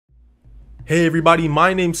Hey everybody,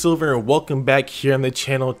 my name's Silver and welcome back here on the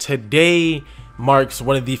channel. Today marks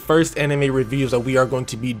one of the first anime reviews that we are going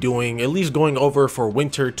to be doing, at least going over for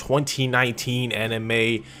winter 2019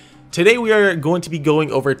 anime. Today we are going to be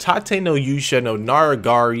going over Tate no Yuusha no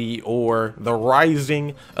Nariagari, or The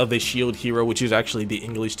Rising of the Shield Hero, which is actually the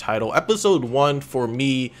English title. Episode 1 for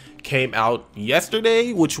me came out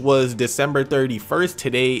yesterday, which was December 31st.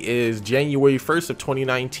 Today is January 1st of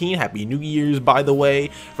 2019. Happy New Year's, by the way,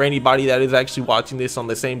 for anybody that is actually watching this on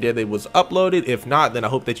the same day that it was uploaded. If not, then I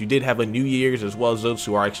hope that you did have a New Year's, as well as those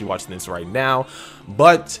who are actually watching this right now.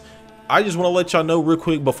 But I just want to let y'all know real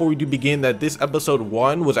quick before we do begin that this episode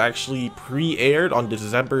 1 was actually pre-aired on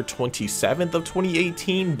December 27th of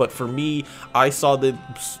 2018, but for me, I saw that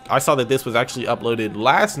this was actually uploaded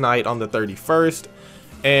last night on the 31st,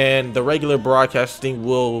 and the regular broadcasting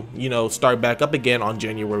will, start back up again on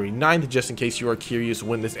January 9th, just in case you are curious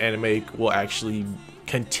when this anime will actually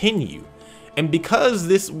continue. And because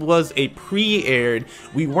this was a pre-aired,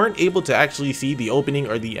 we weren't able to actually see the opening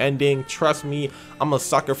or the ending. Trust me, I'm a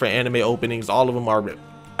sucker for anime openings. All of them are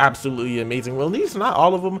absolutely amazing. Well, at least not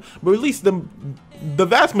all of them, but at least the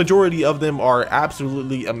vast majority of them are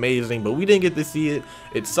absolutely amazing. But we didn't get to see it.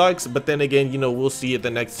 It sucks, but then again, we'll see it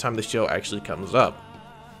the next time the show actually comes up.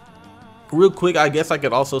 Real quick, I guess I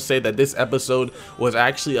could also say that this episode was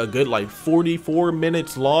actually a good 44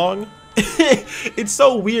 minutes long. It's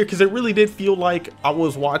so weird because it really did feel like I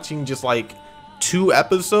was watching just 2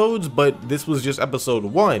 episodes, but this was just episode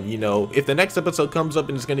 1. If the next episode comes up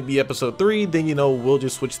and it's going to be episode 3, then we'll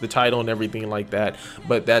just switch the title and everything like that,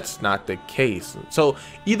 but that's not the case. So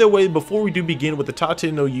either way, before we do begin with the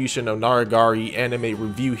Tate no Yuusha no Nariagari anime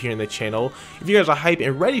review here in the channel, if you guys are hyped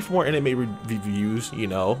and ready for more anime reviews,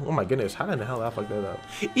 oh my goodness, how the hell did I fuck that up?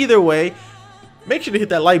 Either way, make sure to hit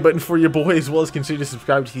that like button for your boy, as well as consider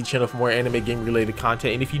subscribing to the channel for more anime game related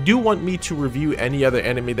content. And if you do want me to review any other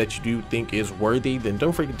anime that you do think is worthy, then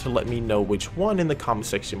don't forget to let me know which one in the comment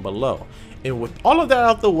section below. And with all of that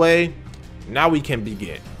out the way, now we can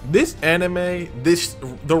begin. This anime,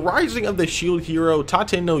 The Rising of the Shield Hero,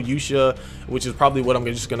 Tate no Yuusha, which is probably what I'm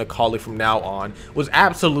just gonna call it from now on, was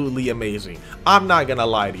absolutely amazing. I'm not gonna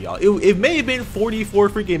lie to y'all. It may have been 44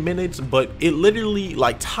 freaking minutes, but it literally,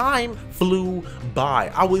 time flew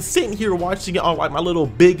by. I was sitting here watching it on my little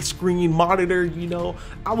big screen monitor,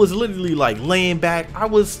 I was literally laying back.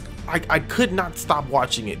 I could not stop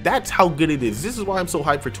watching it. That's how good it is. This is why I'm so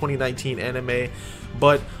hyped for 2019 anime.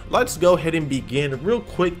 But let's go ahead and begin. Real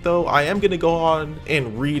quick though, I am going to go on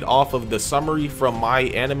and read off of the summary from my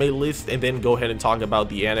anime list, and then go ahead and talk about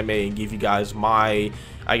the anime and give you guys my,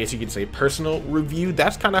 I guess you could say, personal review.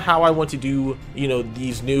 That's kind of how I want to do,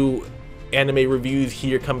 these new anime reviews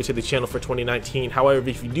here coming to the channel for 2019. However,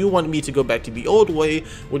 if you do want me to go back to the old way,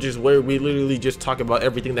 which is where we literally just talk about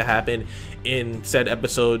everything that happened in said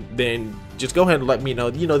episode, then just go ahead and let me know.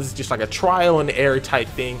 This is just like a trial and error type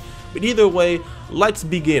thing. But either way, let's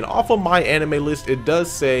begin. Off of my anime list, it does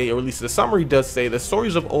say, or at least the summary does say, the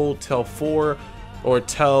stories of old tell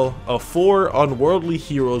of 4 unworldly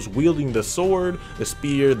heroes wielding the sword, the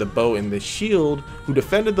spear, the bow, and the shield, who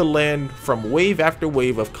defended the land from wave after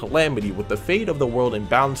wave of calamity. With the fate of the world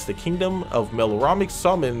imbalanced, the kingdom of Melramic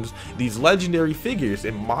summons these legendary figures.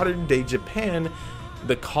 In modern day Japan,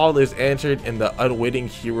 the call is answered and the unwitting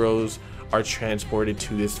heroes are transported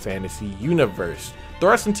to this fantasy universe.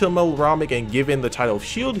 Thrust into Melramic and given the title of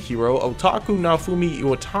Shield Hero, Otaku Naofumi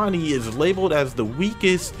Iwatani is labeled as the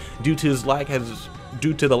weakest due to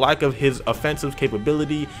the lack of his offensive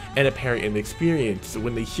capability and apparent inexperience.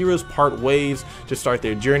 When the heroes part ways to start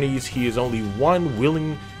their journeys, he is only one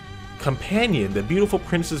willing companion, the beautiful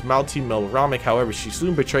Princess Malti Melramic. However, she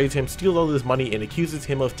soon betrays him, steals all his money, and accuses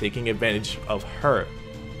him of taking advantage of her.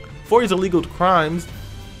 For his illegal crimes,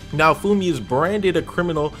 Naofumi is branded a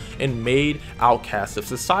criminal and made outcast of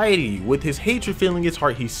society. With his hatred filling his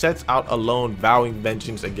heart, he sets out alone, vowing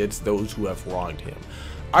vengeance against those who have wronged him.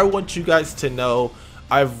 I want you guys to know,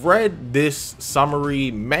 I've read this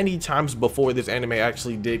summary many times before this anime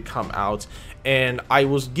actually did come out, and I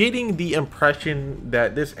was getting the impression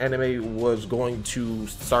that this anime was going to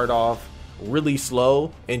start off really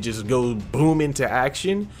slow and just go boom into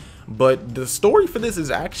action. But the story for this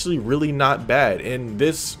is actually really not bad, and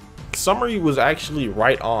this summary was actually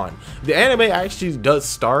right on. The anime actually does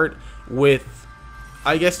start with,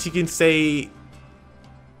 I guess you can say,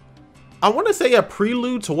 I want to say a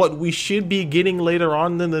prelude to what we should be getting later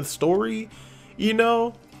on in the story,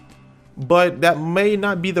 but that may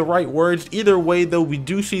not be the right words. Either way though, we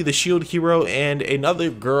do see the Shield Hero and another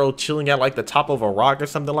girl chilling at the top of a rock or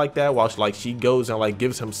something like that, while she goes and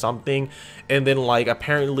gives him something, and then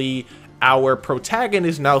apparently our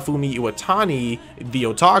protagonist Naofumi Iwatani, the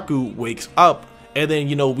otaku, wakes up, and then,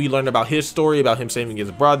 you know, we learn about his story, about him saving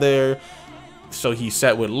his brother. So he's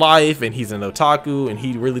set with life, and he's an otaku, and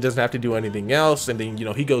he really doesn't have to do anything else. And then, you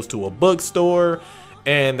know, he goes to a bookstore,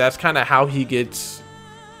 and that's kind of how he gets,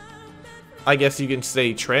 I guess you can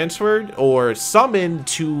say, transferred or summoned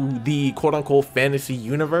to the quote-unquote fantasy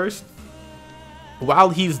universe.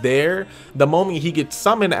 While he's there, the moment he gets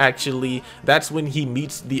summoned, actually, that's when he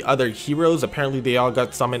meets the other heroes. Apparently they all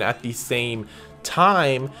got summoned at the same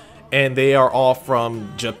time, and they are all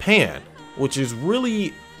from Japan, which is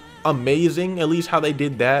really amazing, at least how they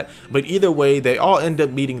did that. But either way, they all end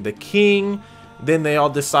up meeting the king. Then they all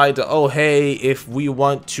decide to, oh hey, if we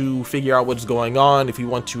want to figure out what's going on, if we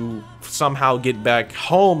want to somehow get back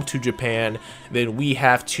home to Japan, then we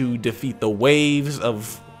have to defeat the waves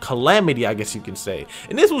of calamity, I guess you can say.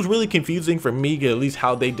 And this was really confusing for me, at least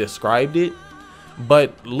how they described it.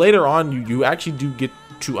 But later on, you actually do get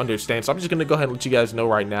to understand. So I'm just gonna go ahead and let you guys know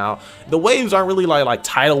right now. The waves aren't really like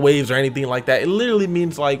tidal waves or anything like that. It literally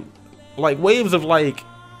means like waves of like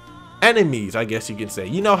enemies, I guess you can say.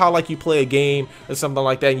 You know how like you play a game or something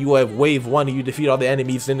like that, and you have wave 1 and you defeat all the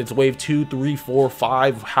enemies, then it's wave 2, 3, 4,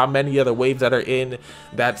 5, how many other waves that are in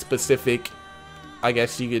that specific, I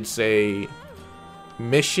guess you could say,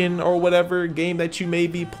 mission or whatever game that you may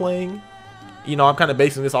be playing. You know, I'm kind of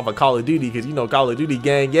basing this off of Call of Duty because, you know, Call of Duty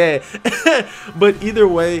gang, yeah. But either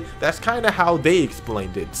way, that's kind of how they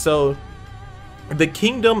explained it. So the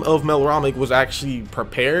kingdom of Melramic was actually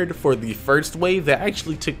prepared for the first wave. They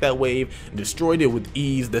actually took that wave and destroyed it with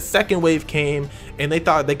ease. The second wave came, and they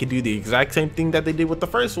thought they could do the exact same thing that they did with the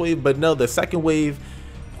first wave, but no, the second wave,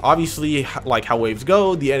 obviously, like how waves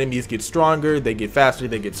go, the enemies get stronger, they get faster,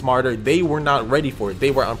 they get smarter. They were not ready for it.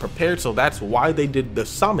 They were unprepared, so that's why they did the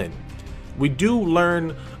summon. We do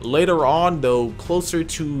learn later on, though, closer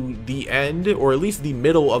to the end, or at least the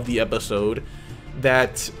middle of the episode,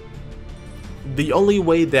 that the only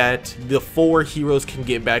way that the 4 heroes can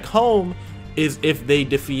get back home is if they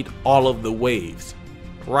defeat all of the waves.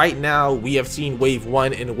 Right now, we have seen wave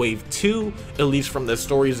 1 and wave 2, at least from the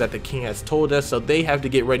stories that the king has told us, so they have to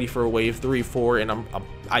get ready for wave 3, 4, and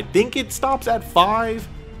I think it stops at 5.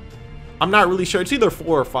 I'm not really sure. It's either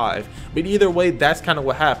 4 or 5, but either way, that's kind of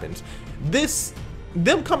what happens.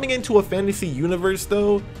 Them coming into a fantasy universe,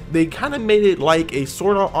 though, they kind of made it like a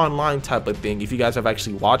sort of online type of thing, if you guys have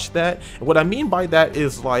actually watched that. And what I mean by that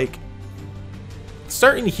is, like,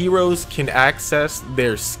 certain heroes can access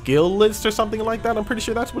their skill list or something like that. I'm pretty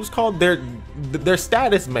sure that's what it's called. Their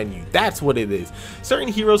status menu. That's what it is. Certain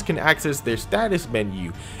heroes can access their status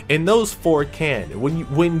menu, and those 4 can.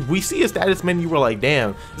 When we see a status menu, we're like,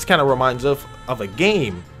 damn, this kind of reminds us of a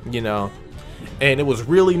game, you know. And it was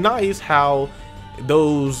really nice how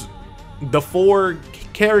the 4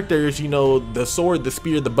 characters, you know, the sword, the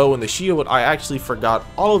spear, the bow, and the shield, I actually forgot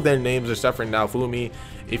all of their names except for Naofumi.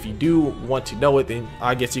 If you do want to know it, then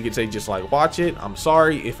I guess you could say just like watch it. I'm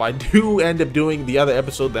sorry if I do end up doing the other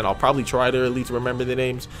episode, then I'll probably try to at least remember the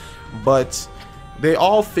names. But they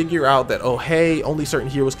all figure out that, oh hey, only certain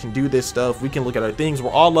heroes can do this stuff. We can look at our things.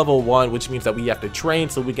 We're all level 1, which means that we have to train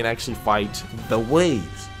so we can actually fight the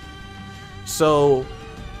waves. So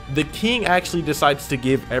the king actually decides to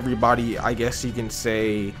give everybody, I guess you can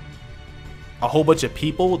say, a whole bunch of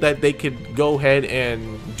people that they could go ahead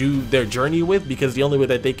and do their journey with, because the only way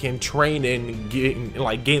that they can train and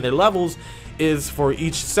gain their levels is for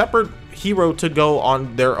each separate hero to go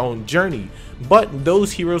on their own journey. But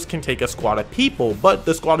those heroes can take a squad of people, but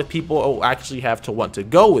the squad of people will actually have to want to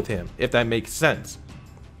go with him, if that makes sense.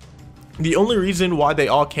 The only reason why they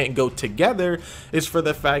all can't go together is for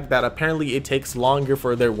the fact that apparently it takes longer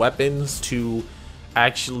for their weapons to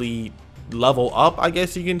actually level up, I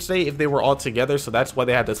guess you can say, if they were all together. So that's why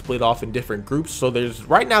they had to split off in different groups. So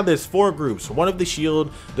right now there's 4 groups. One of the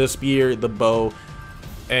shield, the spear, the bow,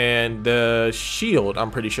 and the shield.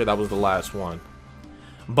 I'm pretty sure that was the last one.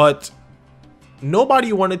 But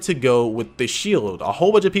nobody wanted to go with the shield. A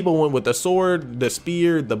whole bunch of people went with the sword, the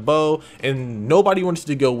spear, the bow, and nobody wanted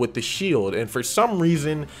to go with the shield. And for some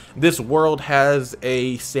reason, this world has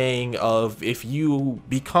a saying of, if you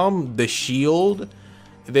become the shield,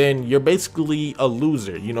 then you're basically a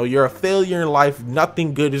loser. You know, you're a failure in life.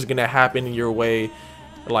 Nothing good is gonna happen in your way.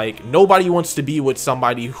 Like, nobody wants to be with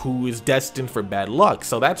somebody who is destined for bad luck.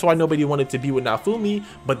 So that's why nobody wanted to be with Naofumi.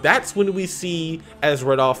 But that's when we see, as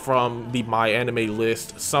read off from the My Anime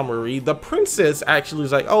List summary, the princess actually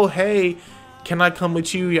is like, oh hey, can I come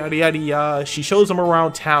with you, yada yada yada. She shows him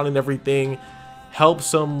around town and everything,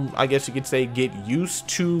 helps him, I guess you could say, get used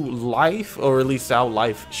to life, or at least how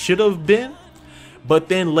life should have been. But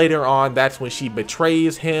then later on, that's when she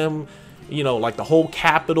betrays him, you know, like the whole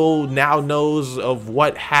capital now knows of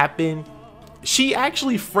what happened. She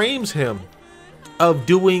actually frames him of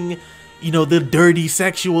doing, you know, the dirty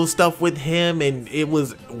sexual stuff with him, and it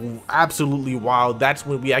was absolutely wild. That's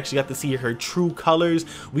when we actually got to see her true colors.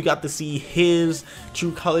 We got to see his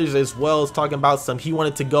true colors as well, as talking about he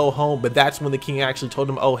wanted to go home, but that's when the king actually told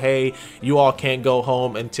him, oh hey, you all can't go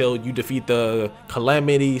home until you defeat the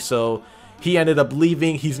calamity. So he ended up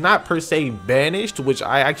leaving. He's not per se banished, which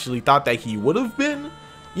I actually thought that he would have been,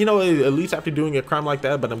 you know, at least after doing a crime like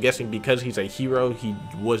that, but I'm guessing because he's a hero, he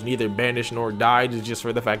was neither banished nor died. It's just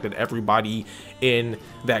for the fact that everybody in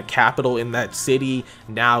that capital, in that city,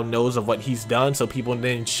 now knows of what he's done, so people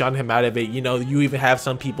didn't shun him out of it. You know, you even have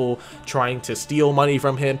some people trying to steal money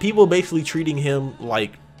from him, people basically treating him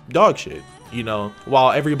like dog shit, you know,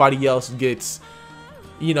 while everybody else gets,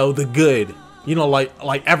 you know, the good, you know, like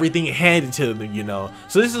everything handed to them, you know.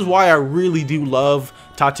 So this is why I really do love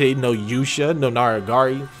Tate no Yuusha no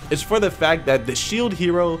Nariagari. It's for the fact that the shield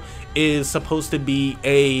hero is supposed to be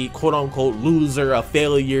a quote-unquote loser, a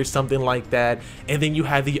failure, something like that, and then you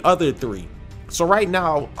have the other three. So right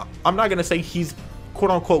now, I'm not gonna say he's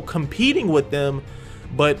quote-unquote competing with them,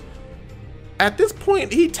 but at this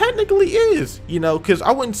point he technically is, you know, because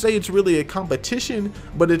I wouldn't say it's really a competition,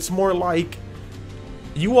 but it's more like,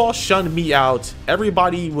 you all shunned me out.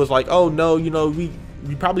 Everybody was like, oh no, you know, we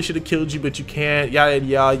probably should have killed you, but you can't, yada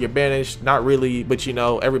yada, you're banished. Not really, but you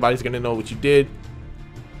know, everybody's gonna know what you did.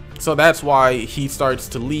 So that's why he starts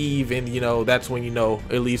to leave, and you know, that's when, you know,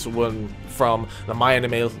 at least one from the my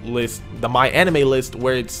anime list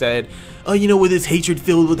where it said, oh, you know, with his hatred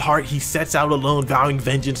filled with heart, he sets out alone, vowing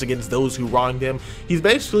vengeance against those who wronged him. He's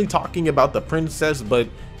basically talking about the princess, but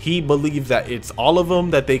he believes that it's all of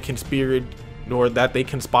them, that they conspired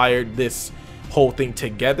this whole thing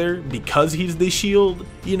together because he's the shield,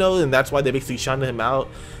 you know, and that's why they basically shunned him out.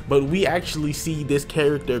 But we actually see this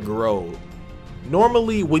character grow.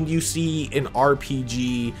 Normally when you see an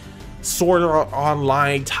RPG sort of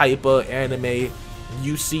online type of anime,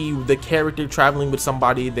 you see the character traveling with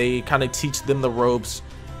somebody, they kind of teach them the ropes,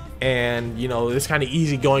 and you know, it's kind of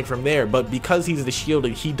easy going from there. But because he's the shield,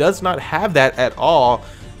 he does not have that at all.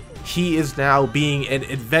 He is now being an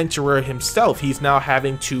adventurer himself. He's now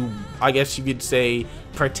having to, I guess you could say,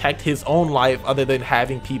 protect his own life other than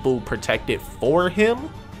having people protect it for him.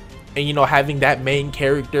 And you know, having that main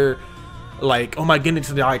character like, oh my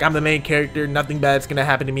goodness, like, I'm the main character, nothing bad's gonna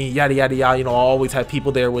happen to me, yada yada yada, you know, I'll always have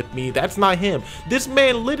people there with me. That's not him. This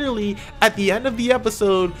man literally at the end of the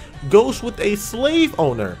episode goes with a slave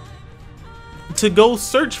owner to go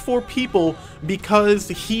search for people because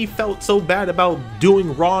he felt so bad about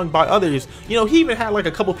doing wrong by others. You know, he even had like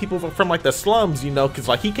a couple people from like the slums, you know, because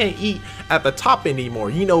like he can't eat at the top anymore,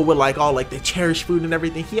 you know, with like all like the cherished food and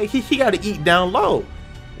everything. He got to eat down low,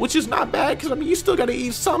 which is not bad, because I mean, you still got to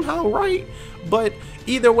eat somehow, right? But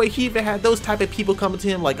either way, he even had those type of people coming to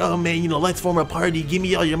him like, oh man, you know, let's form a party, give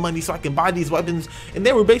me all your money so I can buy these weapons. And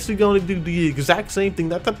they were basically going to do the exact same thing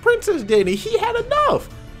that the princess did, and he had enough.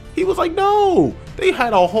 He was like, no. They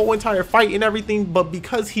had a whole entire fight and everything, but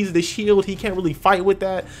because he's the shield, he can't really fight with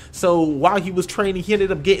that. So while he was training, he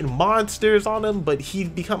ended up getting monsters on him, but he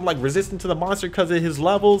become like resistant to the monster because of his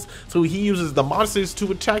levels. So he uses the monsters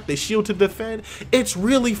to attack, the shield to defend. It's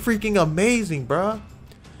really freaking amazing, bruh.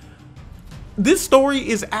 This story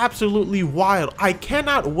is absolutely wild. I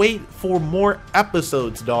cannot wait for more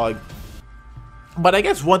episodes, dog. But I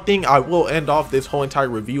guess one thing I will end off this whole entire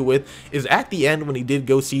review with is at the end, when he did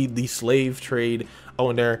go see the slave trade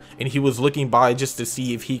owner and he was looking by just to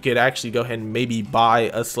see if he could actually go ahead and maybe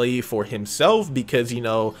buy a slave for himself, because, you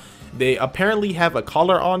know, they apparently have a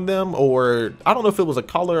collar on them, or I don't know if it was a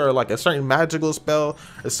collar or like a certain magical spell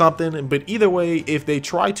or something, but either way, if they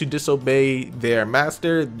try to disobey their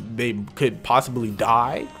master, they could possibly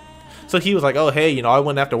die. So he was like, oh hey, you know, I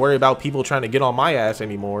wouldn't have to worry about people trying to get on my ass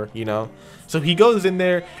anymore, you know. So he goes in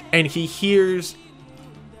there and he hears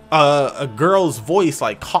a girl's voice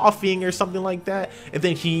like coughing or something like that, and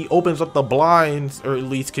then he opens up the blinds, or at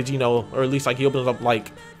least, cause you know, or at least like he opens up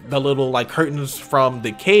like the little like curtains from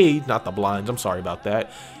the cage, not the blinds, I'm sorry about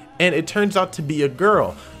that, and it turns out to be a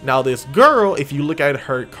girl. Now this girl, if you look at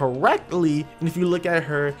her correctly, and if you look at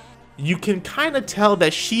her, you can kind of tell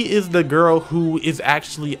that she is the girl who is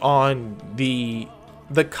actually on the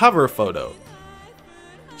cover photo.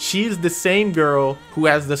 She's the same girl who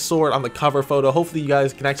has the sword on the cover photo. Hopefully you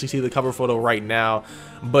guys can actually see the cover photo right now,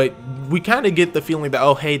 but we kind of get the feeling that,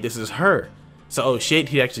 oh hey, this is her. So oh shit,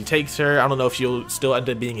 he actually takes her. I don't know if she'll still end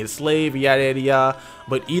up being his slave, yada yada yada,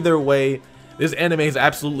 but either way, This anime is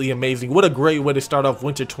absolutely amazing. What a great way to start off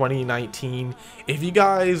winter 2019. If you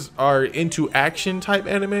guys are into action type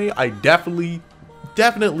anime, I definitely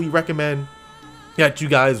recommend that you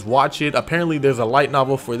guys watch it. Apparently there's a light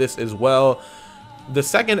novel for this as well. The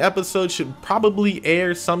second episode should probably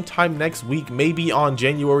air sometime next week, maybe on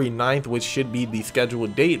January 9th, which should be the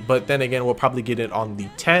scheduled date. But then again, we'll probably get it on the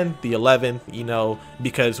 10th, the 11th, you know,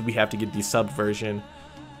 because we have to get the sub version.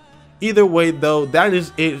 Either way though, that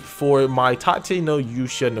is it for my Tate no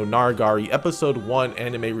Yuusha no Nariagari episode 1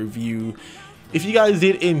 anime review. If you guys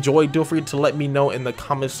did enjoy, don't forget to let me know in the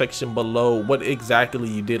comment section below what exactly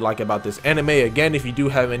you did like about this anime. Again, if you do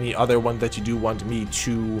have any other ones that you do want me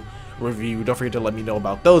to review, don't forget to let me know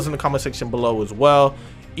about those in the comment section below as well.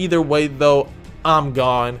 Either way though, I'm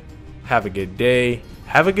gone. Have a good day,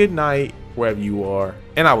 have a good night wherever you are,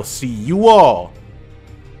 and I will see you all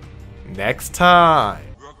next time.